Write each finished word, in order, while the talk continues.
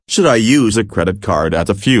Should I use a credit card at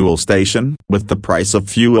a fuel station? With the price of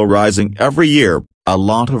fuel rising every year, a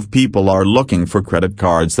lot of people are looking for credit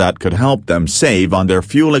cards that could help them save on their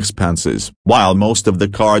fuel expenses. While most of the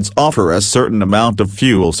cards offer a certain amount of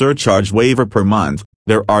fuel surcharge waiver per month,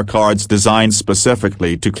 there are cards designed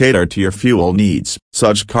specifically to cater to your fuel needs.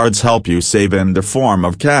 Such cards help you save in the form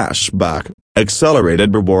of cashback,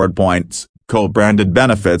 accelerated reward points, co-branded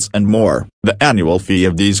benefits and more. The annual fee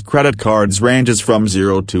of these credit cards ranges from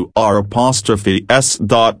 0 to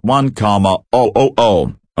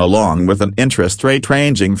 $1,000, along with an interest rate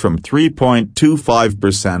ranging from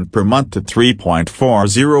 3.25% per month to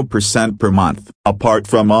 3.40% per month. Apart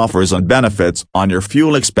from offers and benefits on your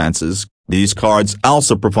fuel expenses, these cards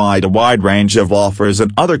also provide a wide range of offers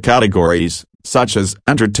in other categories, such as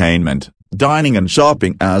entertainment, dining and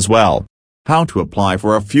shopping as well. How to apply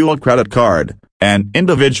for a fuel credit card? An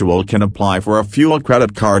individual can apply for a fuel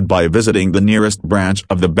credit card by visiting the nearest branch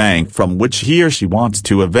of the bank from which he or she wants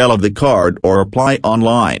to avail of the card or apply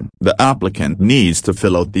online. The applicant needs to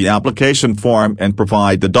fill out the application form and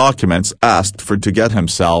provide the documents asked for to get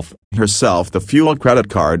herself the fuel credit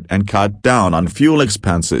card and cut down on fuel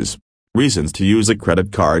expenses. Reasons to use a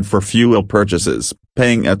credit card for fuel purchases.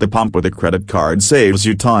 Paying at the pump with a credit card saves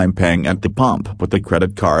you time. Paying at the pump with a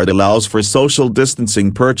credit card allows for social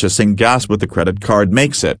distancing. Purchasing gas with a credit card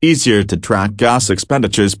makes it easier to track gas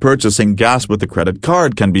expenditures. Purchasing gas with a credit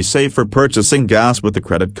card can be safer. Purchasing gas with a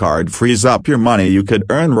credit card frees up your money. You could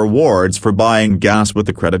earn rewards for buying gas with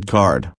a credit card.